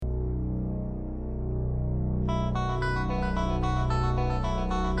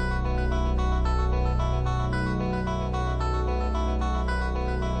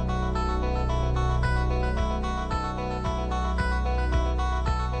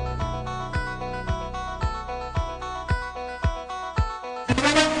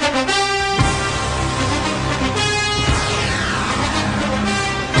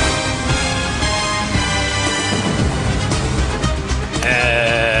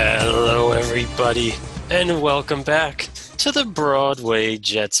everybody, and welcome back to the Broadway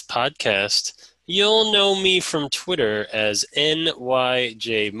Jets podcast. You'll know me from Twitter as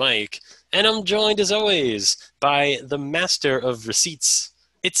NYJ Mike, and I'm joined as always by the master of receipts.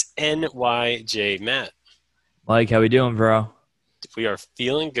 It's NYJ Matt. Mike, how we doing, bro? We are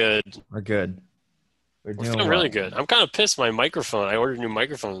feeling good. We're good. We're feeling really good. I'm kind of pissed my microphone. I ordered a new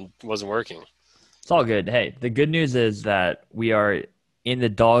microphone. It wasn't working. It's all good. Hey, the good news is that we are in the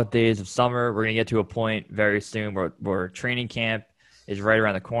dog days of summer. We're going to get to a point very soon where training camp is right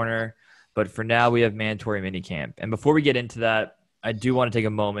around the corner. But for now, we have mandatory mini camp. And before we get into that, I do want to take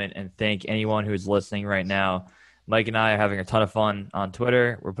a moment and thank anyone who's listening right now. Mike and I are having a ton of fun on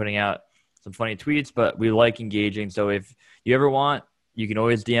Twitter. We're putting out some funny tweets, but we like engaging. So if you ever want, you can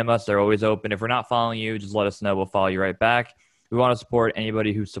always DM us. They're always open. If we're not following you, just let us know. We'll follow you right back. We want to support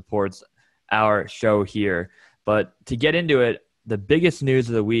anybody who supports our show here. But to get into it, the biggest news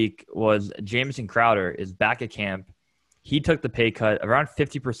of the week was Jamison Crowder is back at camp. He took the pay cut around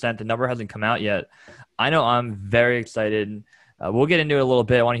 50%. The number hasn't come out yet. I know I'm very excited. We'll get into it a little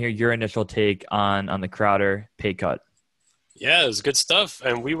bit. I want to hear your initial take on the Crowder pay cut. Yeah, it was good stuff.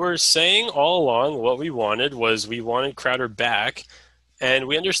 And we were saying all along what we wanted Crowder back. And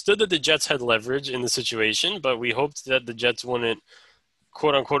we understood that the Jets had leverage in the situation, but we hoped that the Jets wouldn't,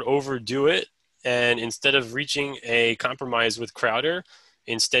 quote-unquote, overdo it. And instead of reaching a compromise with Crowder,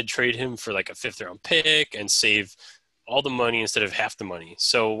 instead trade him for like a fifth-round pick and save all the money instead of half the money.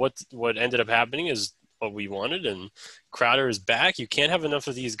 So what ended up happening is what we wanted, and Crowder is back. You can't have enough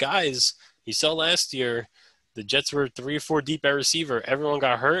of these guys. You saw last year the Jets were 3 or 4 deep at receiver. Everyone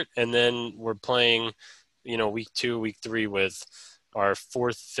got hurt, and then we're playing, week 2, week 3 with our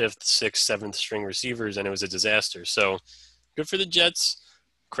 4th, 5th, 6th, 7th string receivers, and it was a disaster. So good for the Jets.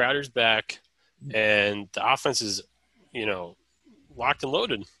 Crowder's back. And the offense is, locked and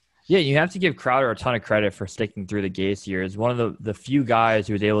loaded. Yeah, you have to give Crowder a ton of credit for sticking through the Gase years. One of the few guys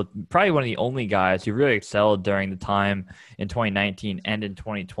who was probably one of the only guys who really excelled during the time in 2019 and in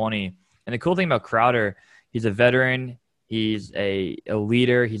 2020. And the cool thing about Crowder, he's a veteran. He's a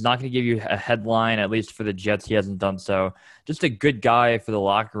leader. He's not going to give you a headline, at least for the Jets. He hasn't done so. Just a good guy for the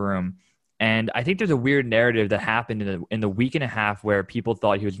locker room. And I think there's a weird narrative that happened in the week and a half where people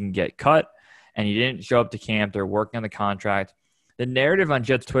thought he was going to get cut and he didn't show up to camp. They're working on the contract. The narrative on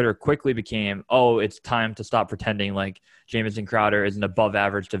Jets Twitter quickly became, it's time to stop pretending like Jamison Crowder is an above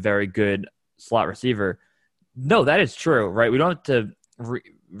average to very good slot receiver. No, that is true, right? We don't have to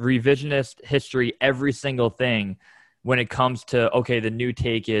revisionist history every single thing when it comes to, the new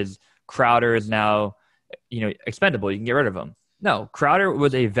take is Crowder is now, expendable. You can get rid of him. No, Crowder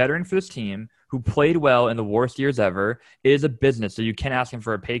was a veteran for this team who played well in the worst years ever. It is a business, so you can ask him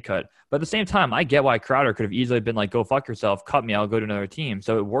for a pay cut. But at the same time, I get why Crowder could have easily been like, go fuck yourself, cut me, I'll go to another team.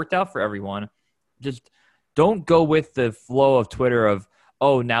 So it worked out for everyone. Just don't go with the flow of Twitter of,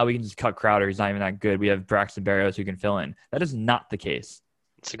 now we can just cut Crowder. He's not even that good. We have Braxton Berrios who can fill in. That is not the case.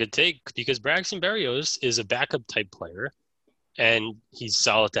 It's a good take because Braxton Berrios is a backup type player, and he's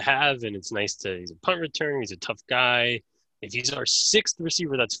solid to have, and it's nice he's a punt returner. He's a tough guy. If he's our 6th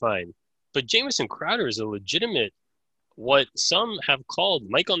receiver, that's fine. But Jamison Crowder is a legitimate, what some have called,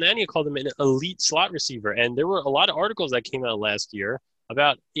 Michael Nania called him an elite slot receiver. And there were a lot of articles that came out last year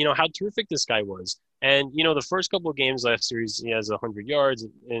about, how terrific this guy was. And, the first couple of games last year, he has 100 yards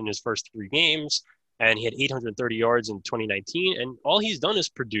in his first 3 games, and he had 830 yards in 2019. And all he's done is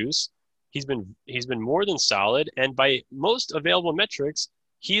produce. He's been more than solid. And by most available metrics,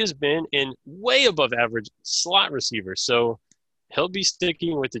 he has been in way above average slot receiver. So he'll be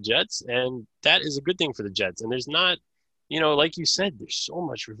sticking with the Jets, and that is a good thing for the Jets. And there's not, like you said, there's so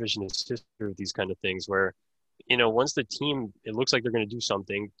much revisionist history with these kind of things where, once the team, it looks like they're going to do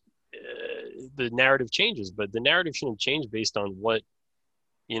something, the narrative changes. But the narrative shouldn't change based on what,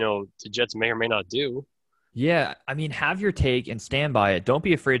 the Jets may or may not do. Yeah, have your take and stand by it. Don't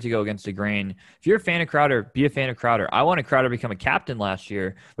be afraid to go against the grain. If you're a fan of Crowder, be a fan of Crowder. I wanted Crowder to become a captain last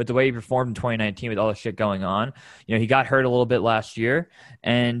year, but the way he performed in 2019 with all the shit going on, he got hurt a little bit last year.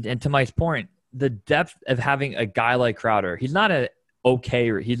 And to Mike's point, the depth of having a guy like Crowder, he's not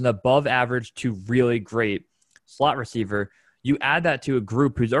he's an above average to really great slot receiver. You add that to a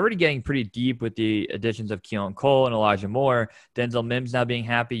group who's already getting pretty deep with the additions of Keelan Cole and Elijah Moore, Denzel Mims now being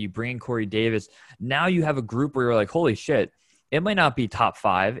happy. You bring in Corey Davis. Now you have a group where you're like, holy shit, it might not be top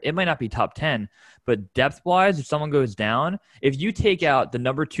 5. It might not be top 10, but depth-wise, if someone goes down, if you take out the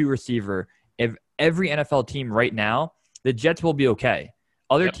number 2 receiver of every NFL team right now, the Jets will be okay.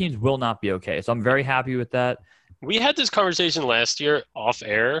 Other teams will not be okay. So I'm very happy with that. We had this conversation last year off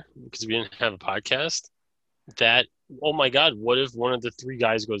air because we didn't have a podcast that, oh my God, what if one of the 3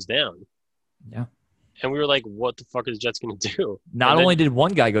 guys goes down? Yeah. And we were like, what the fuck is Jets going to do? Not only did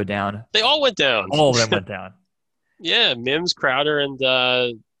one guy go down, they all went down. all of them went down. Yeah, Mims, Crowder, and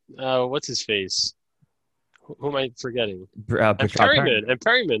what's his face? Who am I forgetting? And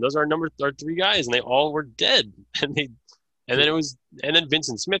Perryman. Those are our three guys, and they all were dead. And then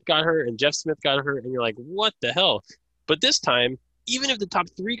Vincent Smith got hurt, and Jeff Smith got hurt, and you're like, what the hell? But this time, even if the top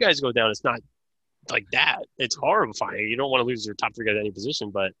three guys go down, it's not like that. It's horrifying. You don't want to lose your top three guys at any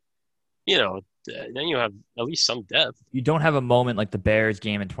position, but then you have at least some depth. You don't have a moment like the Bears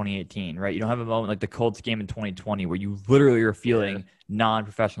game in 2018, right? You don't have a moment like the Colts game in 2020 where you literally are feeling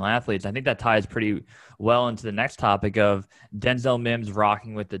non-professional athletes. I think that ties pretty well into the next topic of Denzel Mims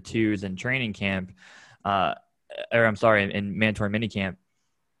rocking with the twos in training camp, in mandatory minicamp.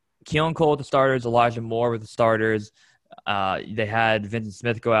 Keelan Cole with the starters, Elijah Moore with the starters. They had Vincent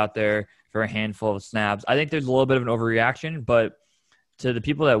Smith go out there for a handful of snaps. I think there's a little bit of an overreaction, but to the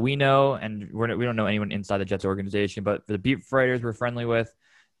people that we know, and we don't know anyone inside the Jets organization, but for the beat writers we're friendly with,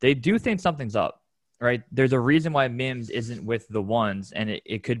 they do think something's up, right? There's a reason why Mims isn't with the ones, and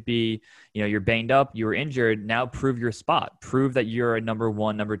it could be, you're banged up, you were injured, now prove your spot. Prove that you're a number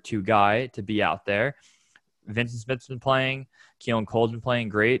one, number two guy to be out there. Vincent Smith's been playing. Keelan Cole's been playing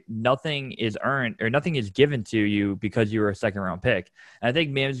great. Nothing is earned or nothing is given to you because you were a second-round pick. And I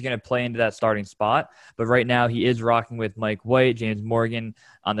think Mims is going to play into that starting spot. But right now he is rocking with Mike White, James Morgan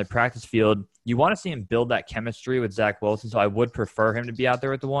on the practice field. You want to see him build that chemistry with Zach Wilson, so I would prefer him to be out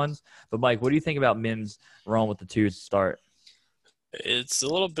there with the ones. But, Mike, what do you think about Mims rolling with the twos to start? It's a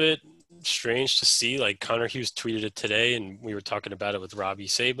little bit strange to see. Like, Connor Hughes tweeted it today, and we were talking about it with Robbie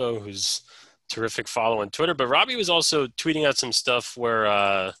Sabo, who's – terrific follow on Twitter, but Robbie was also tweeting out some stuff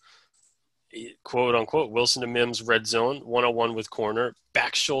where quote unquote Wilson to Mims red zone 101 with corner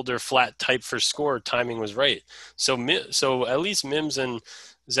back shoulder flat type for score, timing was right. So at least Mims and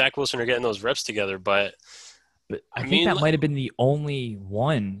Zach Wilson are getting those reps together, but I think that might have been the only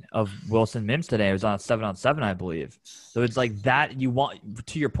one of Wilson Mims today. It was on 7-on-7, I believe. So it's like that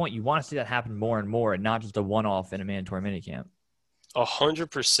to your point, you want to see that happen more and more, and not just a one-off in a mandatory minicamp.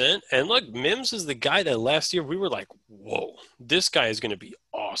 100%. And look, Mims is the guy that last year we were like, whoa, this guy is going to be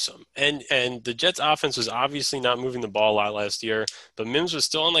awesome. And the Jets offense was obviously not moving the ball a lot last year, but Mims was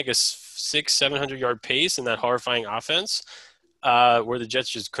still on like a 600-700 yard pace in that horrifying offense where the Jets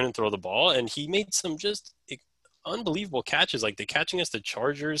just couldn't throw the ball. And he made some just unbelievable catches, like the catching against the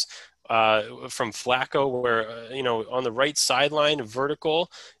Chargers from Flacco where, on the right sideline, vertical,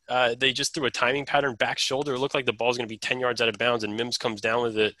 they just threw a timing pattern back shoulder. It looked like the ball's going to be 10 yards out of bounds, and Mims comes down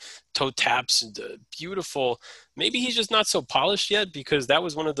with it, toe taps, beautiful. Maybe he's just not so polished yet because that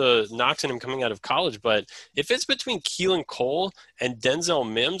was one of the knocks on him coming out of college. But if it's between Keelan Cole and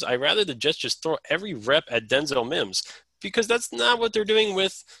Denzel Mims, I'd rather the Jets just throw every rep at Denzel Mims, because that's not what they're doing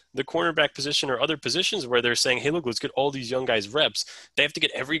with the cornerback position or other positions where they're saying, hey, look, let's get all these young guys reps. They have to get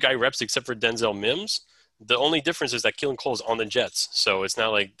every guy reps except for Denzel Mims. The only difference is that Keelan Cole is on the Jets. So it's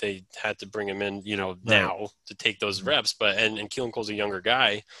not like they had to bring him in, now to take those reps. But and Keelan Cole's a younger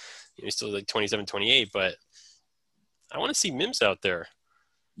guy. He's still like 27, 28. But I want to see Mims out there.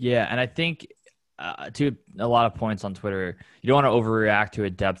 Yeah, and I think to a lot of points on Twitter, you don't want to overreact to a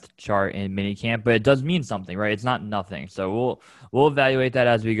depth chart in minicamp, but it does mean something, right? It's not nothing. So we'll evaluate that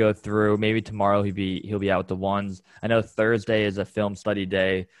as we go through. Maybe tomorrow he'll be out with the ones. I know Thursday is a film study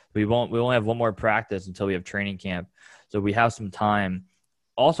day. We only have one more practice until we have training camp, so we have some time.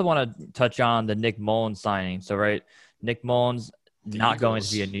 Also want to touch on the Nick Mullins signing. So right, Nick Mullins not going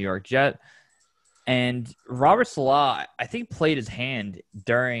to be a New York Jet. And Robert Saleh, I think, played his hand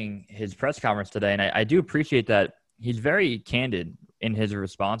during his press conference today. And I do appreciate that he's very candid in his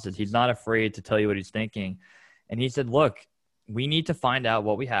responses. He's not afraid to tell you what he's thinking. And he said, look, we need to find out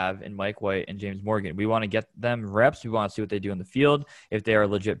what we have in Mike White and James Morgan. We want to get them reps. We want to see what they do in the field, if they are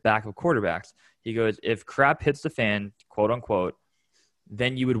legit backup quarterbacks. He goes, if crap hits the fan, quote unquote,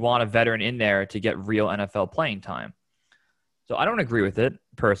 then you would want a veteran in there to get real NFL playing time. So I don't agree with it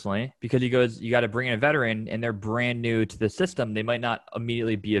personally, because he goes, you got to bring in a veteran and they're brand new to the system. They might not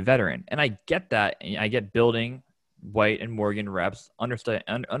immediately be a veteran. And I get that. I get building White and Morgan reps. Understood.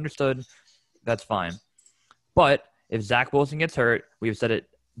 That's fine. But if Zach Wilson gets hurt, we've said it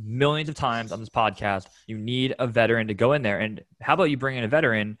millions of times on this podcast, you need a veteran to go in there. And how about you bring in a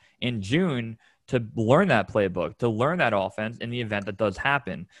veteran in June to learn that playbook, to learn that offense in the event that does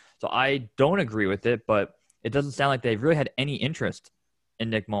happen? So I don't agree with it, but it doesn't sound like they've really had any interest in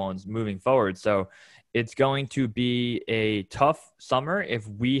Nick Mullins moving forward. So it's going to be a tough summer if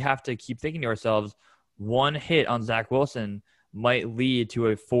we have to keep thinking to ourselves, one hit on Zach Wilson might lead to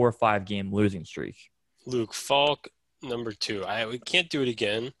a 4 or 5 game losing streak. Luke Falk, number 2. We can't do it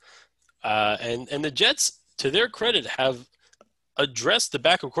again. And the Jets, to their credit, have addressed the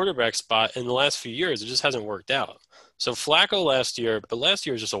backup quarterback spot in the last few years. It just hasn't worked out. So Flacco last year, but last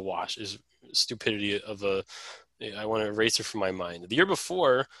year was just a wash. Is stupidity of a. I want to erase it from my mind. The year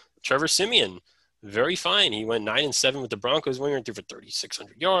before, Trevor Siemian, very fine. He went 9-7 with the Broncos. Winger threw for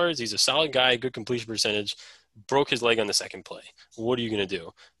 3,600 yards. He's a solid guy, good completion percentage. Broke his leg on the second play. What are you going to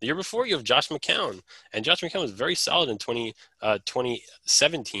do? The year before, you have Josh McCown, and Josh McCown was very solid in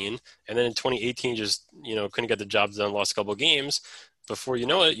 2017, and then in 2018, just couldn't get the job done, lost a couple of games. Before you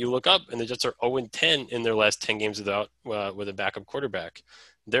know it, you look up, and the Jets are 0-10 in their last 10 games without with a backup quarterback.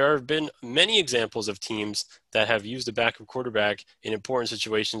 There have been many examples of teams that have used a backup quarterback in important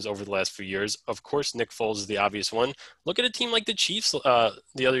situations over the last few years. Of course, Nick Foles is the obvious one. Look at a team like the Chiefs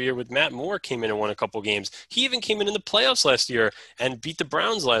the other year with Matt Moore came in and won a couple games. He even came in the playoffs last year and beat the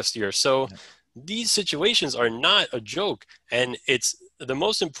Browns last year. So these situations are not a joke, and it's the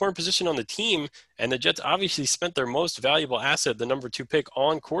most important position on the team, and the Jets obviously spent their most valuable asset, the number 2 pick,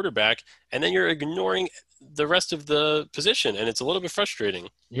 on quarterback, and then you're ignoring the rest of the position, and it's a little bit frustrating.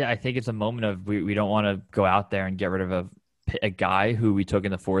 Yeah, I think it's a moment of we don't want to go out there and get rid of a guy who we took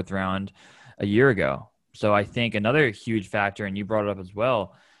in the 4th round a year ago. So I think another huge factor, and you brought it up as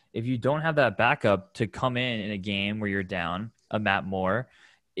well, if you don't have that backup to come in a game where you're down, a Matt Moore,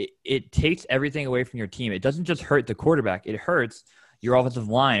 it takes everything away from your team. It doesn't just hurt the quarterback. It hurts your offensive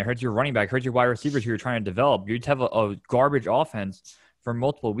line. It hurts your running back. It hurts your wide receivers who you're trying to develop. You have a garbage offense for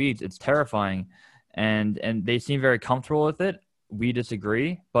multiple weeks. It's terrifying. And they seem very comfortable with it. We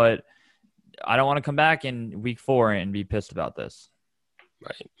disagree, but I don't want to come back in week 4 and be pissed about this.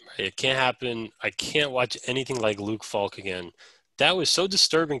 Right. It can't happen. I can't watch anything like Luke Falk again. That was so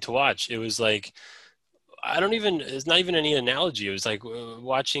disturbing to watch. It was like, it's not even any analogy. It was like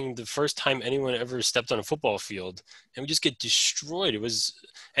watching the first time anyone ever stepped on a football field, and we just get destroyed.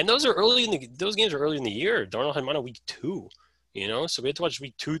 And those games are early in the year. Darnold had on week 2, so we had to watch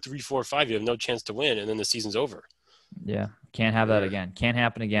week 2, 3, 4, 5. You have no chance to win, and then the season's over. Yeah. Can't have that again. Can't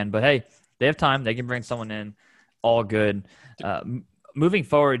happen again. But hey, they have time. They can bring someone in. All good. Moving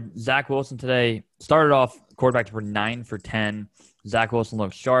forward, Zach Wilson today started off quarterback for 9 for 10. Zach Wilson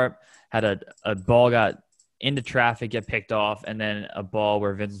looked sharp, had a ball got into traffic, get picked off, and then a ball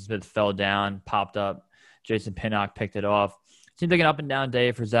where Vincent Smith fell down, popped up. Jason Pinnock picked it off. Seems like an up and down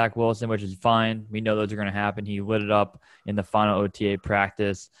day for Zach Wilson, which is fine. We know those are going to happen. He lit it up in the final OTA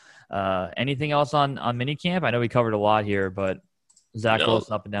practice. Anything else on minicamp? I know we covered a lot here, but Zach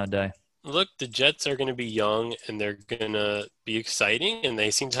Wilson, up and down day. Look, the Jets are going to be young, and they're going to be exciting, and they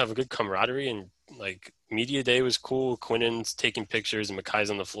seem to have a good camaraderie. And media day was cool. Quinnen's taking pictures, and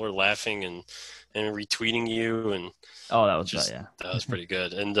Makai's on the floor laughing and retweeting you, and that was pretty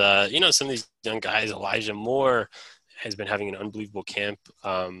good. And some of these young guys, Elijah Moore has been having an unbelievable camp.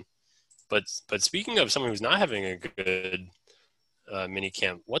 But speaking of someone who's not having a good mini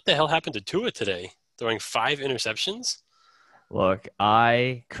camp, what the hell happened to Tua today? Throwing 5 interceptions? Look,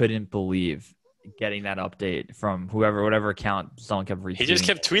 I couldn't believe getting that update from whatever account someone kept retweeting. He just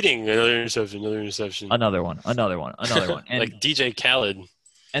kept tweeting another interception. Another one. And like DJ Khaled.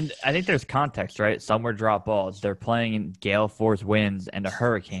 And I think there's context, right? Some were drop balls. They're playing in gale force winds and a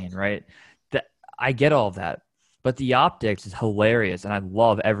hurricane, right? I get all of that. But the optics is hilarious, and I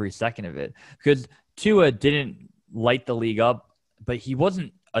love every second of it. Because Tua didn't light the league up, but he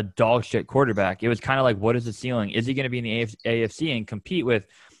wasn't a dog shit quarterback. It was kind of like, what is the ceiling? Is he going to be in the AFC and compete with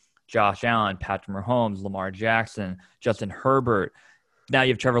Josh Allen, Patrick Mahomes, Lamar Jackson, Justin Herbert? Now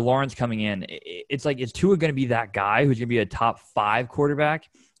you have Trevor Lawrence coming in. It's like, is Tua going to be that guy who's going to be a top 5 quarterback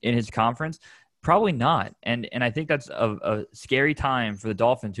in his conference? Probably not. And I think that's a scary time for the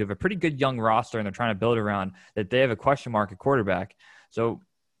Dolphins, who have a pretty good young roster and they're trying to build around, that they have a question mark at quarterback. So,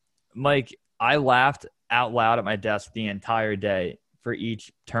 Mike, I laughed out loud at my desk the entire day for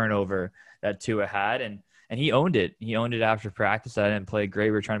each turnover that Tua had. And he owned it. He owned it after practice. I didn't play great.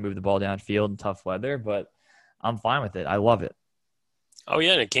 We were trying to move the ball downfield in tough weather, but I'm fine with it. I love it. Oh,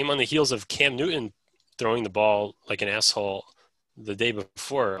 yeah, and it came on the heels of Cam Newton throwing the ball like an asshole the day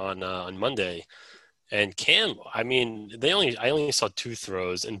before on Monday. And Cam, I mean, I only saw 2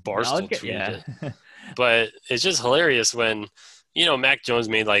 throws, and Barstool tweeted it. But it's just hilarious when, Mac Jones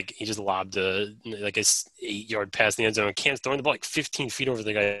made he just lobbed a 8-yard pass in the end zone, and Cam's throwing the ball 15 feet over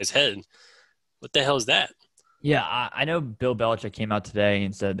the guy's head. What the hell is that? Yeah, I know Bill Belichick came out today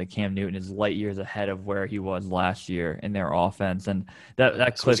and said that Cam Newton is light years ahead of where he was last year in their offense, and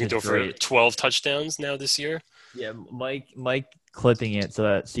that clip is great. For 12 touchdowns now this year. Yeah, Mike clipping it so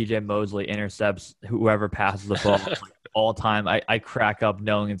that C.J. Mosley intercepts whoever passes the ball all time. I crack up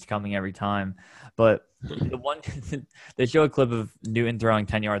knowing it's coming every time. But The one they show a clip of Newton throwing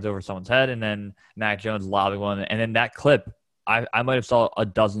 10 yards over someone's head, and then Mac Jones lobbing one, and then that clip I might have saw a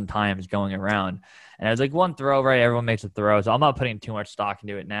dozen times going around, and it was like one throw, right? Everyone makes a throw, so I'm not putting too much stock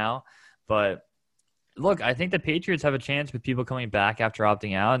into it now. But look, I think the Patriots have a chance with people coming back after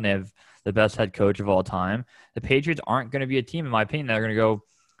opting out, and they have the best head coach of all time. The Patriots aren't going to be a team, in my opinion, that are going to go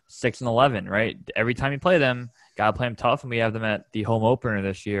 6-11, right? Every time you play them, gotta play them tough, and we have them at the home opener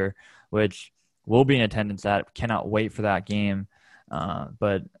this year, which we'll be in attendance at. Cannot wait for that game.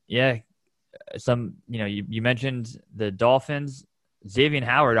 But yeah, you mentioned the Dolphins. Xavier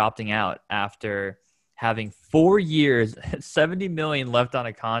Howard opting out after having 4 years, $70 million left on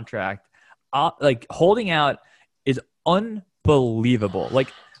a contract. Like holding out is unbelievable.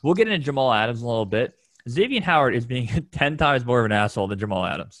 Like we'll get into Jamal Adams in a little bit. Xavier Howard is being 10 times more of an asshole than Jamal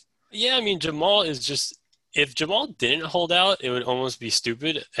Adams. Yeah, I mean, Jamal is just – if Jamal didn't hold out, it would almost be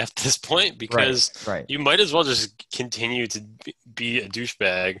stupid at this point because right. You might as well just continue to be a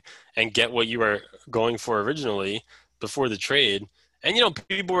douchebag and get what you were going for originally before the trade. And,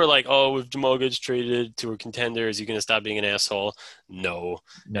 people were like, oh, if Jamal gets traded to a contender, is he going to stop being an asshole? No.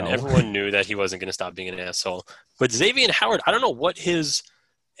 And everyone knew that he wasn't going to stop being an asshole. But Xavier Howard, I don't know what his –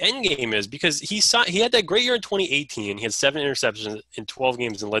 end game is because he had that great year in 2018. He had 7 interceptions in 12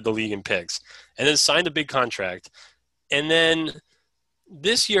 games and led the league in picks, and then signed a big contract. And then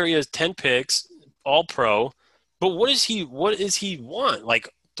this year he has 10 picks, all pro. But what does he want?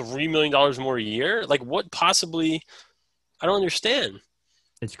 Like $3 million more a year? Like what possibly? I don't understand.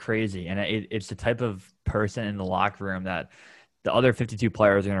 It's crazy, and it's the type of person in the locker room that the other 52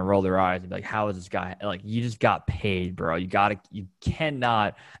 players are going to roll their eyes and be like, how is this guy? Like, you just got paid, bro. You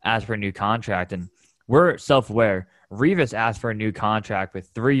cannot ask for a new contract. And we're self-aware. Revis asked for a new contract with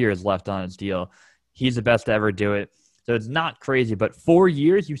 3 years left on his deal. He's the best to ever do it. So it's not crazy, but 4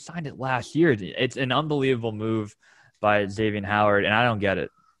 years, you signed it last year. It's an unbelievable move by Xavier Howard, and I don't get it.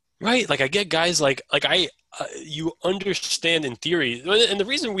 Right. Like I get guys you understand in theory, and the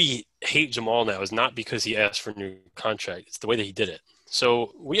reason we hate Jamal now is not because he asked for a new contract. It's the way that he did it.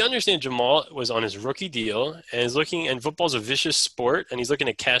 So we understand Jamal was on his rookie deal and is looking, and football's a vicious sport, and he's looking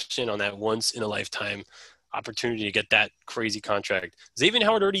to cash in on that once in a lifetime opportunity to get that crazy contract. Xavier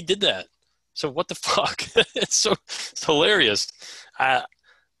Howard already did that. So what the fuck? It's hilarious. I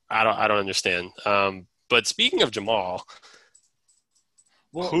don't understand. But speaking of Jamal,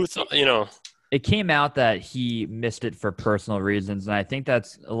 who thought, It came out that he missed it for personal reasons, and I think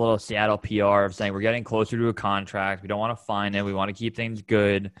that's a little Seattle PR of saying we're getting closer to a contract. We don't want to fine it. We want to keep things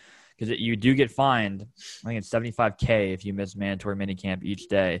good because you do get fined. I think it's $75K if you miss mandatory minicamp each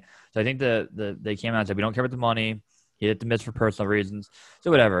day. So I think they came out and said we don't care about the money. He had to miss for personal reasons.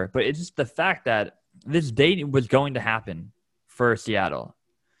 So whatever. But it's just the fact that this date was going to happen for Seattle.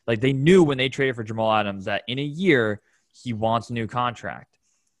 Like they knew when they traded for Jamal Adams that in a year he wants a new contract.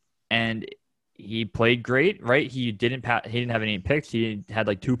 And he played great, right? He didn't have any picks. He had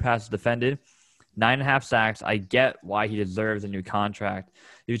like 2 passes defended, 9.5 sacks. I get why he deserves a new contract.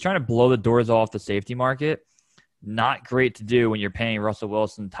 He was trying to blow the doors off the safety market. Not great to do when you're paying Russell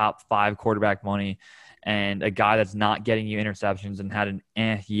Wilson top 5 quarterback money and a guy that's not getting you interceptions and had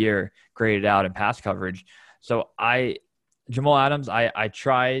an year graded out in pass coverage. So Jamal Adams, I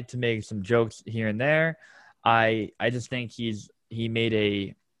try to make some jokes here and there. I just think he made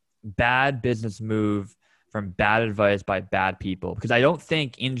a bad business move from bad advice by bad people, because I don't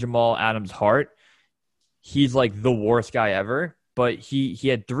think in Jamal Adams' heart he's like the worst guy ever, but he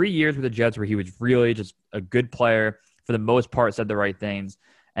had 3 years with the Jets where he was really just a good player for the most part, said the right things,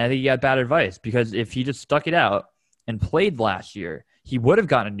 and I think he got bad advice because if he just stuck it out and played last year, he would have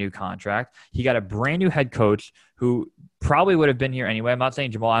gotten a new contract. He got a brand new head coach who probably would have been here anyway. I'm not saying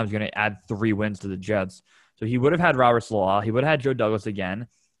Jamal Adams is going to add 3 wins to the Jets, so he would have had Robert Saleh, he would have had Joe Douglas again,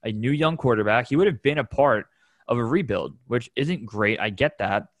 a new young quarterback. He would have been a part of a rebuild, which isn't great. I get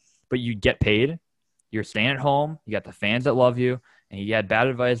that, but you get paid. You're staying at home. You got the fans that love you, and he had bad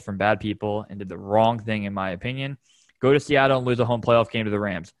advice from bad people and did the wrong thing, in my opinion. Go to Seattle and lose a home playoff game to the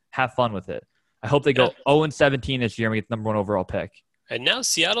Rams. Have fun with it. I hope they go 0-17 this year and we get the number 1 overall pick. And now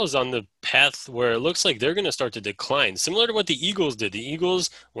Seattle's on the path where it looks like they're going to start to decline, similar to what the Eagles did. The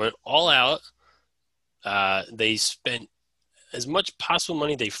Eagles went all out. They spent as much possible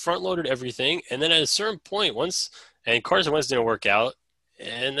money. They front-loaded everything. And then at a certain point, and Carson Wentz didn't work out,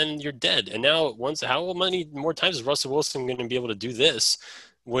 and then you're dead. And now how many more times is Russell Wilson going to be able to do this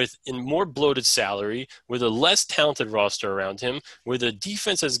with a more bloated salary, with a less talented roster around him, with a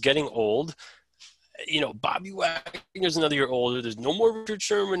defense that's getting old? Bobby Wagner's another year older. There's no more Richard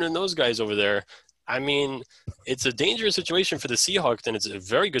Sherman and those guys over there. I mean, it's a dangerous situation for the Seahawks, and it's a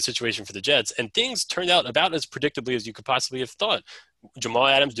very good situation for the Jets. And things turned out about as predictably as you could possibly have thought. Jamal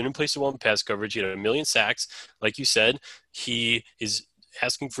Adams didn't play so well in pass coverage. He had 1,000,000 sacks. Like you said, he is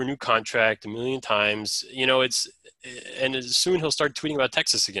asking for a new contract 1,000,000 times. And soon he'll start tweeting about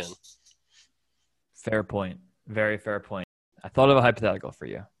Texas again. Fair point. Very fair point. I thought of a hypothetical for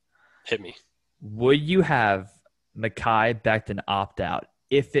you. Hit me. Would you have Mekhi Becton opt out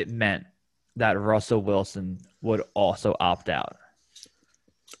if it meant that Russell Wilson would also opt out?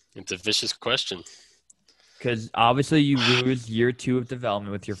 It's a vicious question. Because obviously you lose year 2 of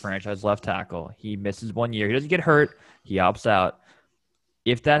development with your franchise left tackle. He misses 1 year. He doesn't get hurt. He opts out.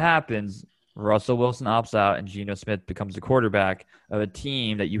 If that happens, Russell Wilson opts out and Geno Smith becomes the quarterback of a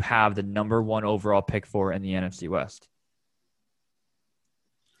team that you have the number 1 overall pick for in the NFC West.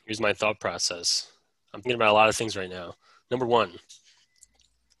 Here's my thought process. I'm thinking about a lot of things right now. Number 1,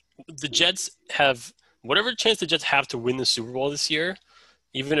 the Jets have whatever chance the Jets have to win the Super Bowl this year,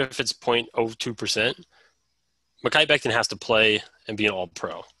 even if it's 0.02%, Mekhi Becton has to play and be an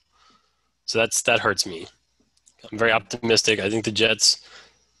all-pro. So that hurts me. I'm very optimistic. I think the Jets,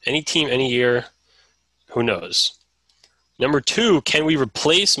 any team, any year, who knows? Number 2, can we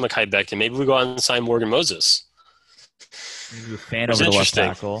replace Mekhi Becton? Maybe we go out and sign Morgan Moses. You fan over the left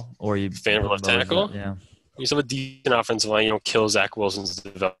tackle, or you fan over left tackle? Yeah. You still have a decent offensive line. You don't kill Zach Wilson's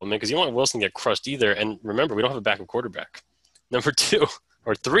development because you don't want Wilson to get crushed either. And remember, we don't have a backup quarterback. Number 3,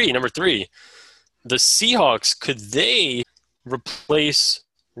 the Seahawks, could they replace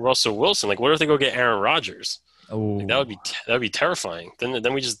Russell Wilson? Like, what if they go get Aaron Rodgers? Like, that would be terrifying. Then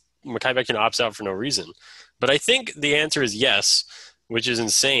Mekhi Becton opts out for no reason. But I think the answer is yes, which is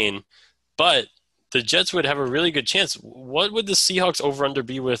insane. But the Jets would have a really good chance. What would the Seahawks over-under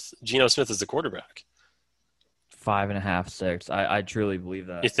be with Geno Smith as the quarterback? 5.5, 6. I truly believe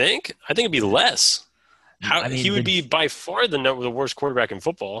that. You think? I think it'd be less. He would be by far the worst quarterback in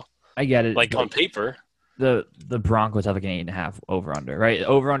football. I get it. Like on paper. The Broncos have like an 8.5 over-under, right?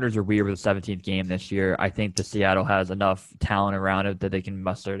 Over-unders are weird with the 17th game this year. I think the Seattle has enough talent around it that they can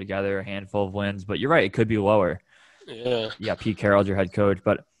muster together a handful of wins. But you're right, it could be lower. Yeah. Yeah, Pete Carroll's your head coach.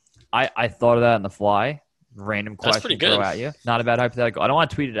 But I thought of that on the fly. Random question to throw at you. Not a bad hypothetical. I don't want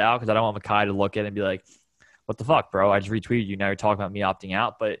to tweet it out because I don't want Mekhi to look at it and be like, what the fuck, bro? I just retweeted you. Now you're talking about me opting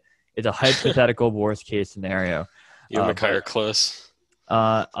out. But it's a hypothetical worst case scenario. You and Mekhi are close.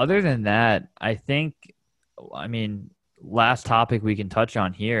 Other than that, last topic we can touch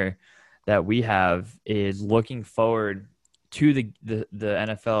on here that we have is looking forward to the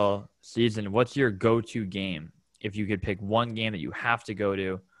NFL season. What's your go-to game? If you could pick one game that you have to go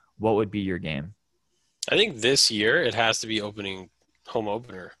to, what would be your game? I think this year it has to be home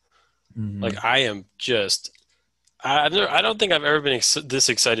opener. Mm-hmm. Like I don't think I've ever been this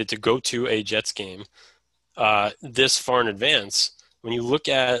excited to go to a Jets game this far in advance. When you look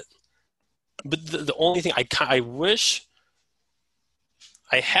at, but the only thing I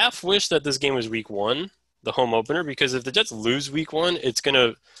half wish that this game was week 1, the home opener, because if the Jets lose week 1, it's going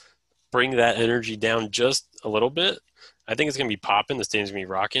to bring that energy down just a little bit. I think it's going to be popping. The stadium's going to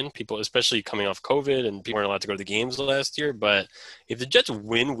be rocking. People, especially coming off COVID, and people weren't allowed to go to the games last year. But if the Jets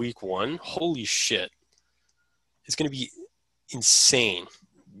win week 1, holy shit, it's going to be insane.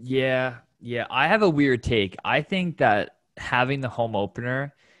 Yeah. I have a weird take. I think that having the home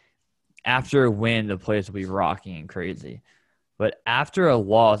opener, after a win, the place will be rocking and crazy. But after a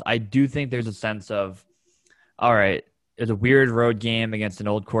loss, I do think there's a sense of, all right, it's a weird road game against an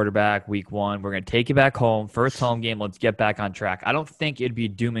old quarterback week 1. We're going to take it back home. First home game, let's get back on track. I don't think it'd be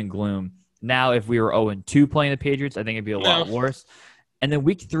doom and gloom. Now, if we were 0-2 playing the Patriots, I think it'd be a lot worse. And then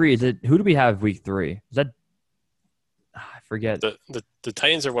week 3, who do we have week 3? Is that – I forget. The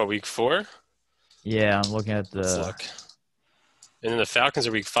Titans are, week 4? Yeah, I'm looking at the – Let's look. And then the Falcons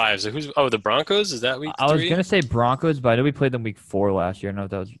are week 5. So the Broncos? Is that week 3? I was going to say Broncos, but I know we played them week 4 last year. I don't know if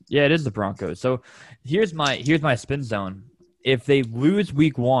that was – yeah, it is the Broncos. So here's my spin zone. If they lose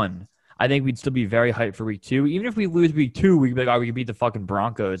week 1, I think we'd still be very hyped for week 2. Even if we lose week 2, we'd be like, we can beat the fucking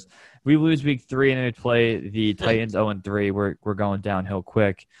Broncos. If we lose week 3 and then we play the Titans 0-3, we're going downhill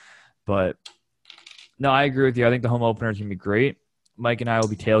quick. But no, I agree with you. I think the home opener is going to be great. Mike and I will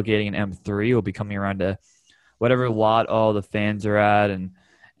be tailgating in M3. We'll be coming around to whatever lot all the fans are at, and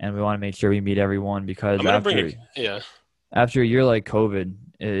we want to make sure we meet everyone because after a year like COVID,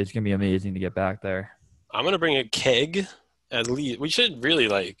 it's going to be amazing to get back there. I'm going to bring a keg at least. We should really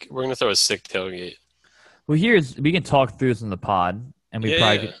we're going to throw a sick tailgate. Well, we can talk through this in the pod, and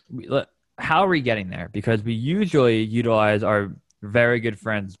how are we getting there? Because we usually utilize our very good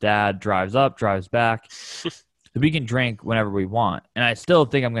friend's dad drives up, drives back. We can drink whenever we want. And I still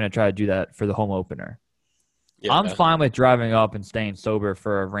think I'm going to try to do that for the home opener. Yeah. I'm fine with driving up and staying sober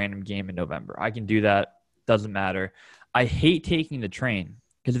for a random game in November. I can do that. Doesn't matter. I hate taking the train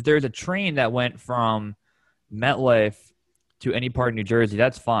because if there's a train that went from MetLife to any part of New Jersey,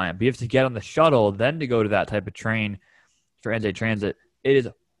 that's fine. But you have to get on the shuttle, then to go to that type of train for NJ Transit. It is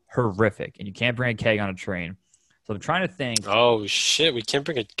horrific, and you can't bring a keg on a train. So I'm trying to think. Oh, shit. We can't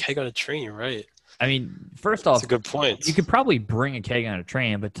bring a keg on a train. You're right. I mean, first off, that's a good point. You could probably bring a keg on a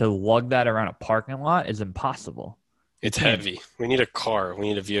train, but to lug that around a parking lot is impossible. It's heavy. We need a car. We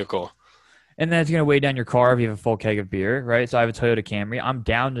need a vehicle. And then it's going to weigh down your car if you have a full keg of beer, right? So I have a Toyota Camry. I'm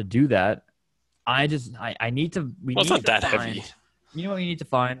down to do that. I need to. It's not that heavy. You know what we need to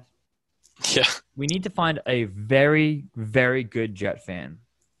find? Yeah. We need to find a very, very good Jet fan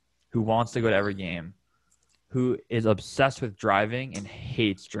who wants to go to every game, who is obsessed with driving and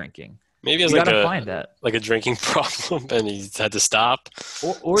hates drinking. Maybe he has like a drinking problem and he's had to stop.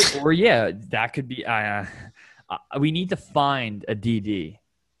 Or yeah, that could be. We need to find a DD,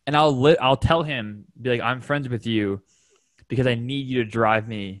 and I'll tell him, be like, I'm friends with you because I need you to drive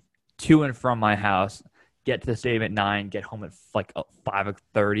me to and from my house, get to the stadium at 9, get home at like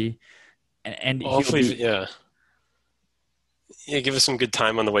 5:30, and hopefully, yeah, give us some good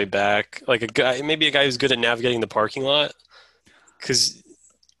time on the way back. Like maybe a guy who's good at navigating the parking lot, because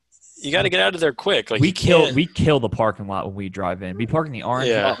you got to get out of there quick. Like we kill the parking lot when we drive in. We park in the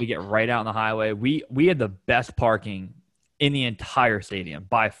orange lot. We get right out on the highway. We had the best parking in the entire stadium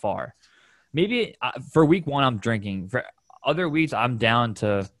by far. Maybe for week 1 I'm drinking. For other weeks I'm down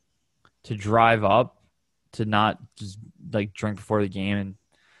to drive up, to not just like drink before the game and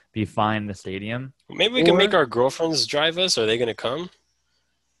be fine in the stadium. Maybe we can make our girlfriends drive us. Are they going to come?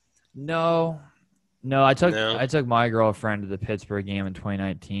 No. I took my girlfriend to the Pittsburgh game in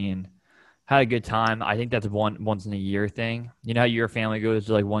 2019. Had a good time. I think that's once in a year thing. You know how your family goes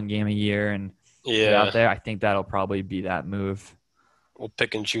to like one game a year and get out there? I think that'll probably be that move. We'll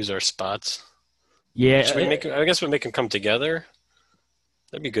pick and choose our spots. Yeah. I guess we'll make them come together.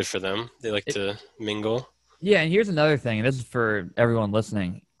 That'd be good for them. They like to mingle. Yeah, and here's another thing, and this is for everyone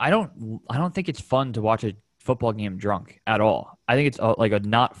listening. I don't think it's fun to watch a football game drunk at all. I think it's like a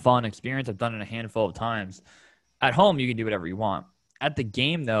not fun experience. I've done it a handful of times. At home, you can do whatever you want. At the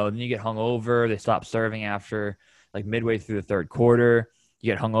game, though, then you get hungover. They stop serving after like midway through the third quarter.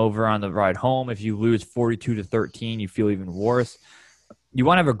 You get hungover on the ride home. If you lose 42-13, you feel even worse. You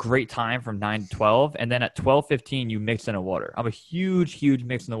want to have a great time from 9 to 12, and then at 12:15, you mix in a water. I'm a huge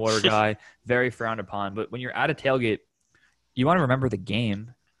mix in the water guy, very frowned upon. But when you're at a tailgate, you want to remember the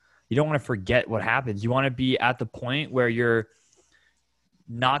game. You don't want to forget what happens. You want to be at the point where you're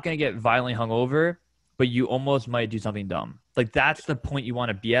not going to get violently hungover, but you almost might do something dumb. Like that's the point you want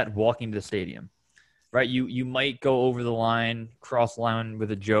to be at walking to the stadium, right? You might go over the line, cross the line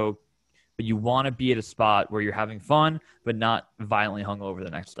with a joke, but you want to be at a spot where you're having fun, but not violently hungover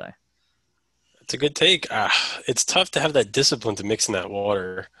the next day. It's a good take. It's tough to have that discipline to mix in that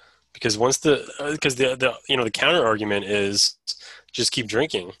water, because the counter argument is just keep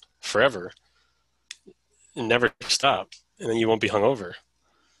drinking forever and never stop, and then you won't be hungover.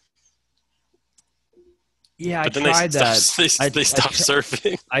 Yeah, but I tried that. They stopped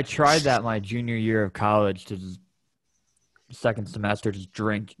serving. I tried that my junior year of college, to just second semester, just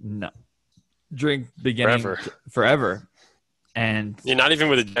drink beginning forever. And you're not even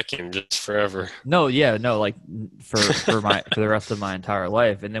with a decade, just forever. No, like for the rest of my entire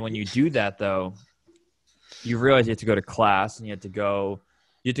life. And then when you do that, though, you realize you have to go to class and you have to go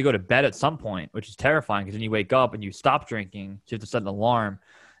to bed at some point, which is terrifying because then you wake up and you stop drinking. So you have to set an alarm.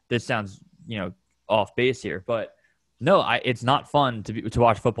 This sounds, off base here, but no, it's not fun to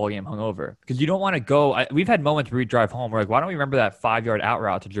watch a football game hungover because you don't want to go. We've had moments where we drive home. We're like, why don't we remember that 5-yard out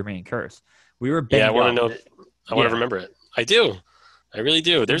route to Jermaine Kearse? We were banged I want up. to know. I want to remember it. I do. I really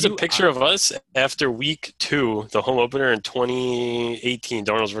do. There's a picture of us after week 2, the home opener in 2018,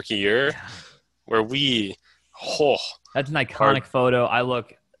 Darnold's rookie year, where that's an iconic photo. I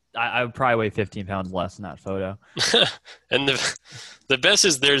would probably weigh 15 pounds less in that photo. And the best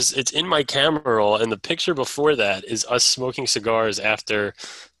is it's in my camera roll, and the picture before that is us smoking cigars after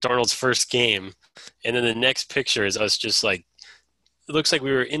Darnold's first game. And then the next picture is us just like, it looks like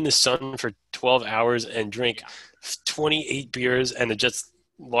we were in the sun for 12 hours and drank 28 beers, and the Jets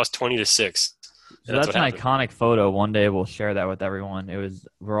lost 20-6. So that's an iconic photo. One day we'll share that with everyone.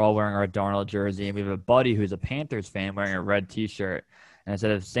 We're all wearing our Darnold jersey, and we have a buddy who's a Panthers fan wearing a red T-shirt. And I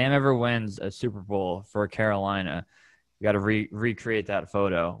said, if Sam ever wins a Super Bowl for Carolina, we got to recreate that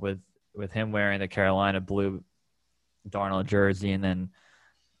photo with him wearing the Carolina blue Darnold jersey, and then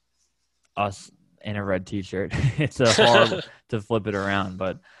us in a red T-shirt. It's a hard to flip it around,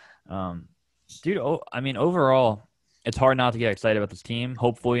 but dude, overall, it's hard not to get excited about this team.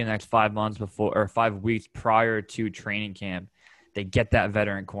 Hopefully, in the next 5 months 5 weeks prior to training camp, they get that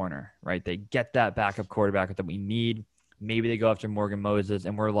veteran corner, right? They get that backup quarterback that we need. Maybe they go after Morgan Moses,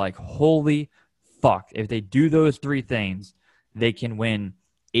 and we're like, holy fuck! If they do those 3 things, they can win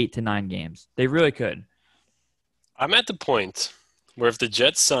 8 to 9 games. They really could. I'm at the point where if the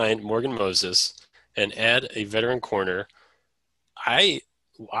Jets sign Morgan Moses and add a veteran corner,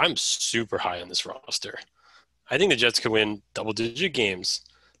 I'm super high on this roster. I think the Jets could win double-digit games.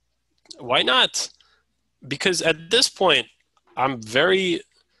 Why not? Because at this point, I'm very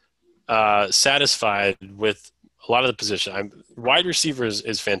satisfied with a lot of the position. Wide receivers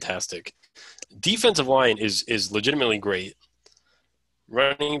is fantastic. Defensive line is legitimately great.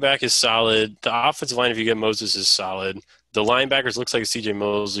 Running back is solid. The offensive line, if you get Moses, is solid. The linebackers looks like C.J.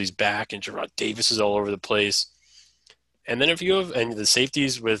 Mosley's back, and Gerard Davis is all over the place. And then if you have and the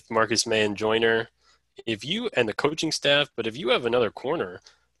safeties with Marcus May and Joyner, and the coaching staff, but if you have another corner,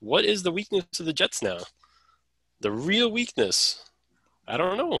 what is the weakness of the Jets now? The real weakness, I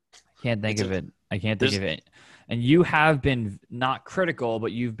don't know. I can't think of it. And you have been not critical,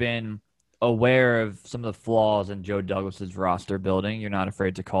 but you've been aware of some of the flaws in Joe Douglas's roster building. You're not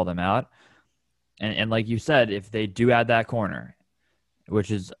afraid to call them out. And like you said, if they do add that corner, which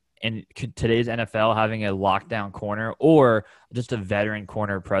is in today's NFL, having a lockdown corner or just a veteran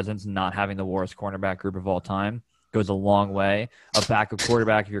corner presence, not having the worst cornerback group of all time, goes a long way. A backup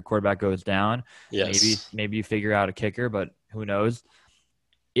quarterback, if your quarterback goes down, maybe you figure out a kicker, but who knows?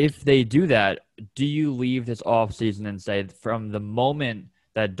 If they do that, do you leave this offseason and say from the moment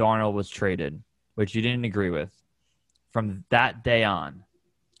that Darnold was traded, which you didn't agree with, from that day on,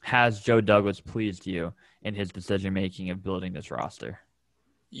 has Joe Douglas pleased you in his decision-making of building this roster?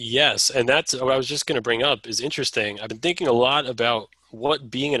 Yes, and that's what I was just going to bring up is interesting. I've been thinking a lot about what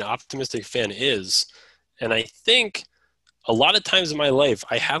being an optimistic fan is, and I think a lot of times in my life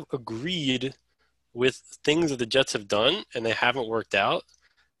I have agreed with things that the Jets have done and they haven't worked out,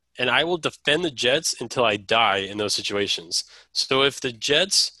 and I will defend the Jets until I die in those situations. So if the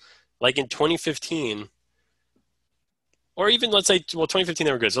Jets, like in 2015, or even let's say, 2015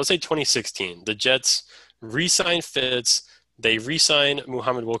 they were good. So let's say 2016, the Jets re-sign Fitz, they re-sign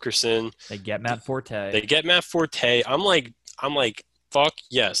Muhammad Wilkerson. They get Matt Forte. I'm like, fuck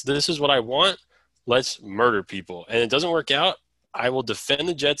yes, this is what I want. Let's murder people. And it doesn't work out. I will defend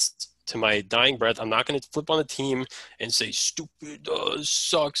the Jets to my dying breath. I'm not going to flip on the team and say, stupid, this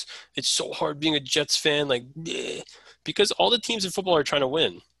sucks. It's so hard being a Jets fan. Like, bleh. Because all the teams in football are trying to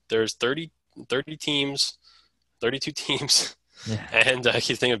win. There's 30 teams, 32 teams. Yeah. And I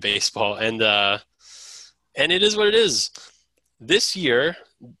keep thinking of baseball. And it is what it is. This year,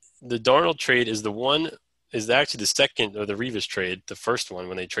 the Darnold trade is actually the second, or the Revis trade, the first one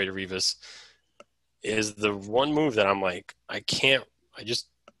when they traded Revis, is the one move that I'm like, I just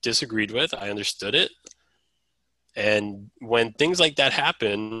disagreed with. I understood it. And when things like that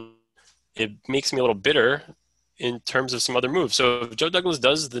happen, it makes me a little bitter in terms of some other moves. So if Joe Douglas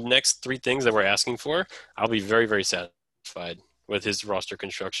does the next 3 things that we're asking for, I'll be very, very satisfied with his roster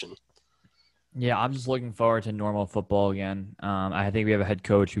construction. Yeah, I'm just looking forward to normal football again. I think we have a head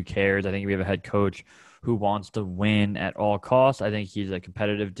coach who cares. I think we have a head coach who wants to win at all costs. I think he's a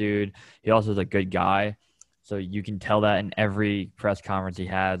competitive dude. He also is a good guy. So you can tell that in every press conference he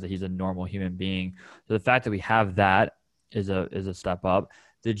has that he's a normal human being. So the fact that we have that is a step up.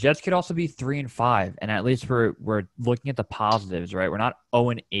 The Jets could also be 3-5, and at least we're looking at the positives, right? We're not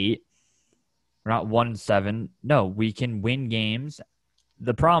 0-8. We're not 1-7. No, we can win games.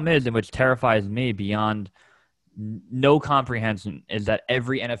 The problem is, and which terrifies me beyond no comprehension, is that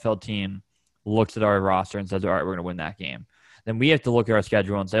every NFL team looks at our roster and says, all right, we're going to win that game. Then we have to look at our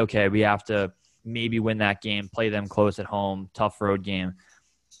schedule and say, okay, we have to maybe win that game, play them close at home, tough road game.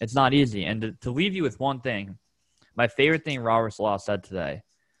 It's not easy. And to leave you with one thing, my favorite thing Robert Salah said today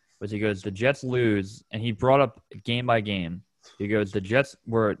was he goes, the Jets lose, and he brought up game by game. He goes, the Jets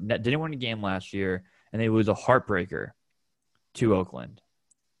didn't win a game last year, and they lose a heartbreaker to Oakland.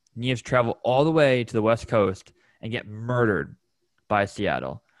 And you have to travel all the way to the West Coast and get murdered by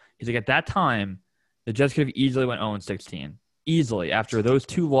Seattle. He's like, at that time, the Jets could have easily went 0-16. Easily. After those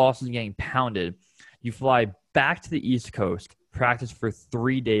 2 losses and getting pounded, you fly back to the East Coast, practice for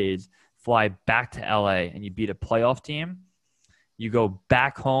 3 days, fly back to LA, and you beat a playoff team. You go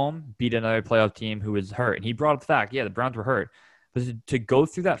back home, beat another playoff team who was hurt. And he brought up the fact, yeah, the Browns were hurt. But to go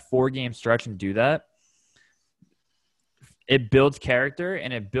through that 4-game stretch and do that, it builds character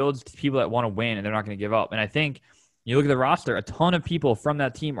and it builds people that want to win and they're not going to give up. And I think you look at the roster, a ton of people from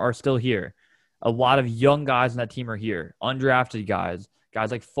that team are still here. a lot of young guys on that team are here, undrafted guys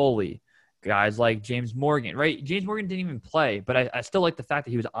like Foley, guys like James Morgan, right? James Morgan didn't even play, but I still like the fact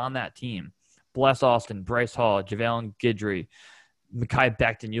that he was on that team. Bless Austin, Bryce Hall, JaVale Guidry, Mekhi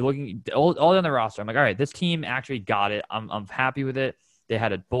Becton. You're looking all on the roster. I'm like, all right, this team actually got it. I'm happy with it. They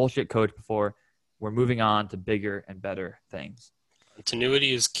had a bullshit coach before. We're moving on to bigger and better things.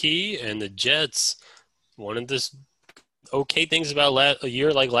 Continuity is key, and the Jets, one of the okay things about a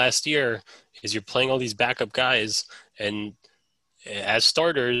year like last year is you're playing all these backup guys and as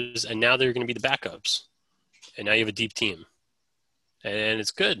starters, and now they're going to be the backups. And now you have a deep team. And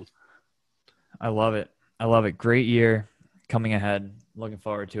it's good. I love it. Great year coming ahead. Looking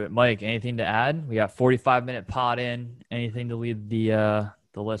forward to it. Mike, anything to add? We got 45-minute pod in. Anything to leave the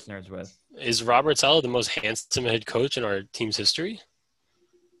listeners with? Is Robert Saleh the most handsome head coach in our team's history?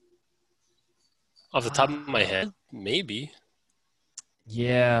 Off the top of my head, maybe.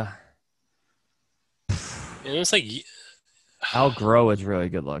 Yeah. And it's like Al Groh is really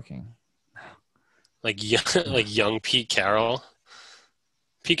good looking. Like young Pete Carroll.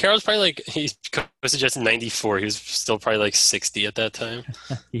 Pete Carroll's probably like, he was suggested 94. He was still probably like 60 at that time.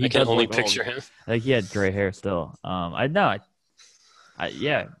 I can only picture him. Like he had gray hair still. I know.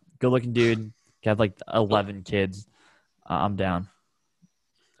 Yeah, good looking dude. Got like 11 kids. I'm down.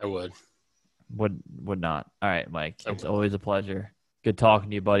 I would. Would not. All right, Mike. It's always a pleasure. Good talking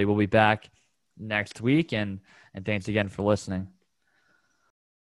to you, buddy. We'll be back next week, and thanks again for listening.